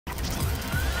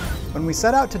When we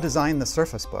set out to design the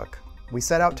Surface Book, we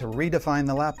set out to redefine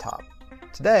the laptop.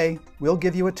 Today, we'll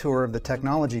give you a tour of the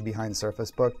technology behind Surface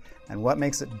Book and what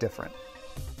makes it different.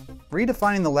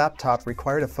 Redefining the laptop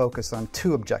required a focus on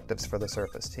two objectives for the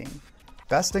Surface team: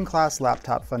 best-in-class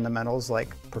laptop fundamentals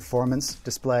like performance,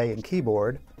 display, and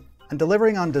keyboard, and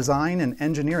delivering on design and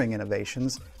engineering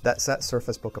innovations that set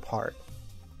Surface Book apart.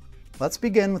 Let's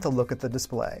begin with a look at the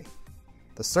display.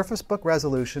 The Surface Book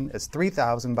resolution is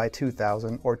 3000 by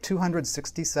 2000 or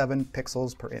 267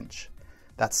 pixels per inch.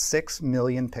 That's 6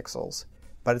 million pixels.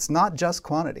 But it's not just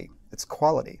quantity, it's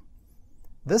quality.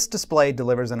 This display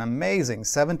delivers an amazing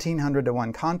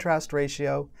 1700:1 contrast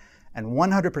ratio and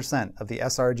 100% of the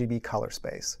sRGB color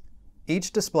space.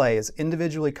 Each display is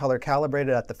individually color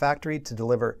calibrated at the factory to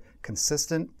deliver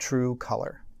consistent, true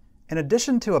color. In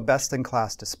addition to a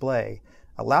best-in-class display,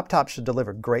 a laptop should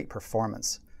deliver great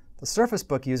performance. The Surface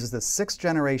Book uses the 6th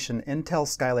generation Intel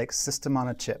Skylake system on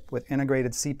a chip with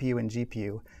integrated CPU and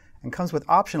GPU, and comes with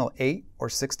optional 8 or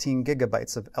 16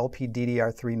 gigabytes of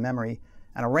LPDDR3 memory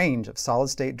and a range of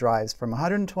solid-state drives from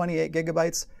 128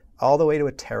 gigabytes all the way to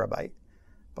a terabyte.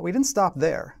 But we didn't stop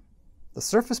there. The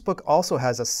Surface Book also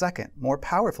has a second, more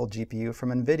powerful GPU from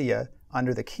NVIDIA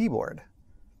under the keyboard.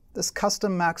 This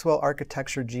custom Maxwell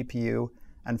architecture GPU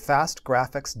and fast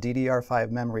graphics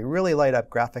DDR5 memory really light up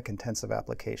graphic-intensive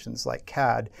applications like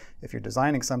CAD if you're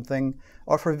designing something,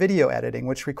 or for video editing,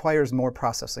 which requires more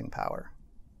processing power.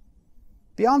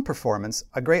 Beyond performance,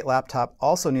 a great laptop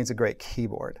also needs a great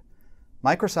keyboard.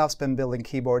 Microsoft's been building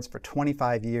keyboards for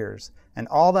 25 years, and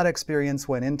all that experience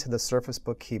went into the Surface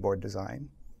Book keyboard design.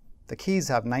 The keys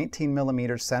have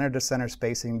 19mm center-to-center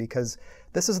spacing because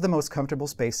this is the most comfortable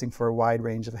spacing for a wide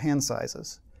range of hand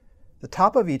sizes. The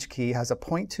top of each key has a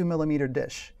 0.2mm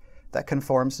dish that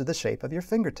conforms to the shape of your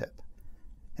fingertip.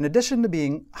 In addition to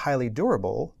being highly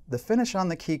durable, the finish on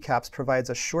the keycaps provides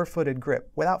a sure-footed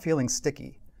grip without feeling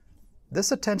sticky.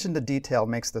 This attention to detail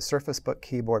makes the Surface Book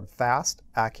keyboard fast,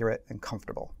 accurate, and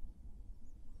comfortable.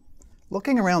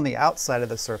 Looking around the outside of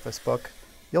the Surface Book,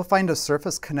 you'll find a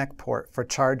Surface Connect port for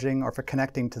charging or for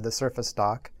connecting to the Surface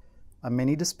dock, a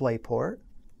mini display port,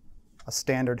 a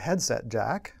standard headset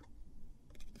jack,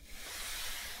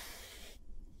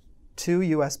 2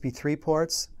 USB 3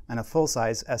 ports, and a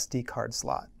full-size SD card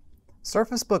slot.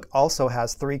 Surface Book also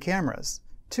has 3 cameras,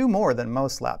 2 more than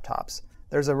most laptops.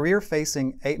 There's a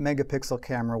rear-facing 8-megapixel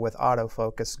camera with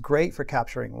autofocus, great for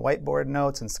capturing whiteboard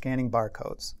notes and scanning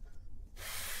barcodes.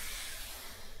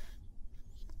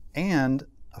 And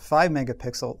a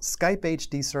 5-megapixel Skype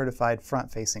HD certified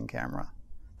front-facing camera.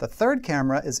 The third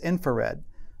camera is infrared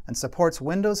and supports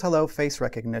Windows Hello face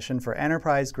recognition for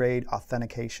enterprise-grade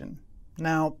authentication.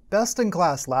 Now,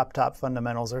 best-in-class laptop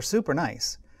fundamentals are super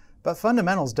nice, but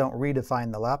fundamentals don't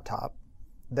redefine the laptop.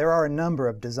 There are a number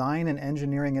of design and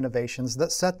engineering innovations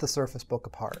that set the Surface Book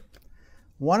apart.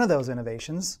 One of those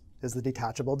innovations is the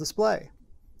detachable display.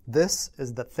 This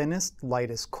is the thinnest,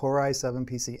 lightest Core i7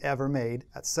 PC ever made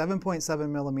at 7.7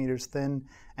 millimeters thin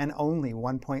and only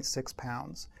 1.6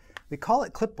 pounds. We call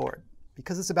it clipboard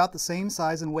because it's about the same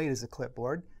size and weight as a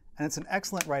clipboard, and it's an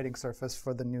excellent writing surface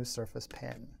for the new Surface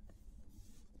Pen.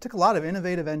 It took a lot of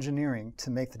innovative engineering to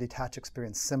make the detach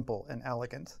experience simple and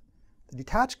elegant. The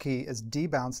detach key is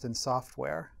debounced in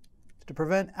software. To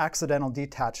prevent accidental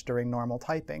detach during normal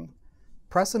typing,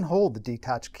 press and hold the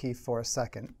detach key for a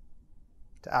second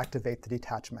to activate the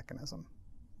detach mechanism.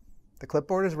 The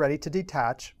clipboard is ready to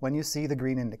detach when you see the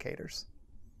green indicators.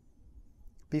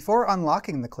 Before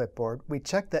unlocking the clipboard, we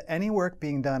check that any work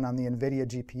being done on the NVIDIA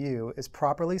GPU is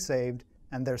properly saved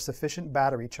and there's sufficient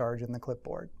battery charge in the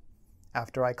clipboard.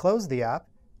 After I close the app,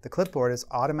 the clipboard is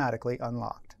automatically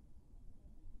unlocked.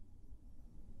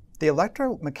 The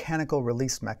electromechanical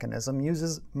release mechanism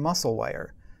uses muscle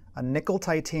wire, a nickel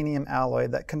titanium alloy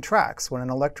that contracts when an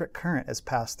electric current is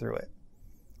passed through it.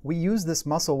 We use this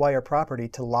muscle wire property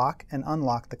to lock and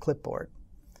unlock the clipboard.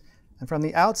 And from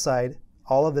the outside,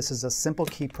 all of this is a simple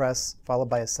key press followed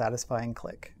by a satisfying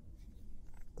click.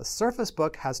 The Surface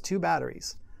Book has 2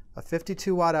 batteries, a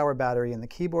 52 watt-hour battery in the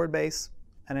keyboard base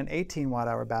and an 18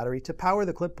 watt-hour battery to power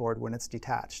the clipboard when it's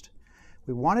detached.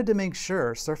 We wanted to make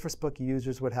sure Surface Book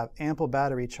users would have ample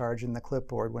battery charge in the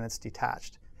clipboard when it's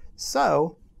detached.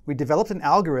 So we developed an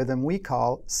algorithm we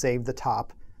call Save the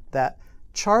Top that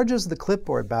charges the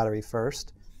clipboard battery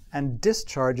first and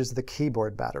discharges the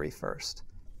keyboard battery first.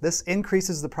 This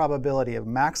increases the probability of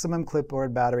maximum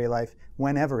clipboard battery life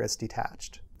whenever it's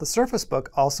detached. The Surface Book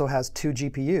also has 2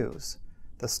 GPUs,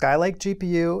 the Skylake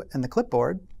GPU in the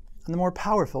clipboard and the more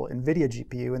powerful NVIDIA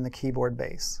GPU in the keyboard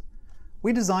base.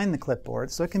 We designed the clipboard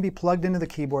so it can be plugged into the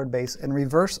keyboard base in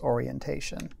reverse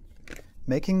orientation.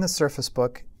 making the Surface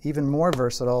Book even more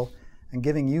versatile and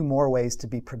giving you more ways to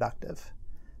be productive.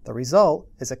 The result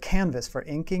is a canvas for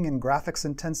inking and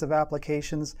graphics-intensive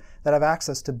applications that have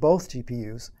access to both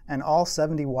GPUs and all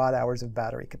 70 watt-hours of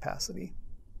battery capacity.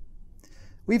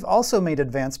 We've also made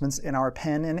advancements in our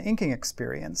pen and inking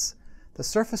experience. The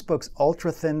Surface Book's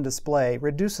ultra-thin display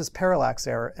reduces parallax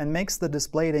error and makes the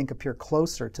displayed ink appear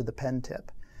closer to the pen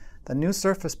tip. The new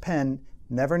Surface Pen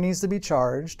never needs to be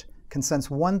charged, can sense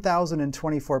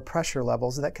 1024 pressure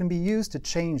levels that can be used to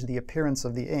change the appearance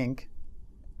of the ink,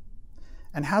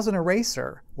 and has an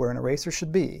eraser where an eraser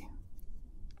should be.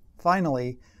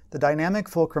 Finally, the dynamic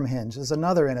fulcrum hinge is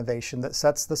another innovation that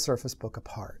sets the Surface Book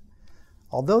apart.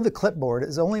 Although the clipboard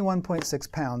is only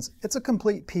 1.6 pounds, it's a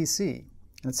complete PC,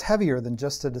 and it's heavier than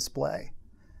just a display.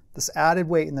 This added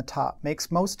weight in the top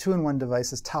makes most 2-in-1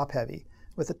 devices top-heavy,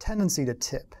 with a tendency to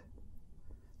tip.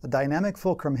 The dynamic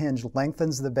fulcrum hinge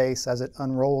lengthens the base as it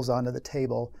unrolls onto the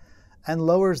table and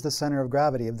lowers the center of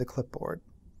gravity of the clipboard,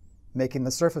 making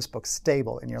the Surface Book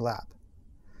stable in your lap.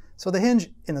 So the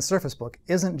hinge in the Surface Book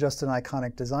isn't just an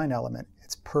iconic design element,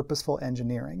 it's purposeful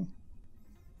engineering.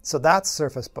 So that's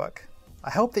Surface Book. I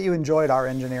hope that you enjoyed our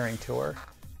engineering tour.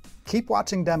 Keep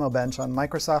watching Demo Bench on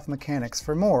Microsoft Mechanics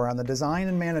for more on the design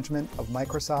and management of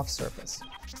Microsoft Surface.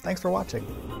 Thanks for watching.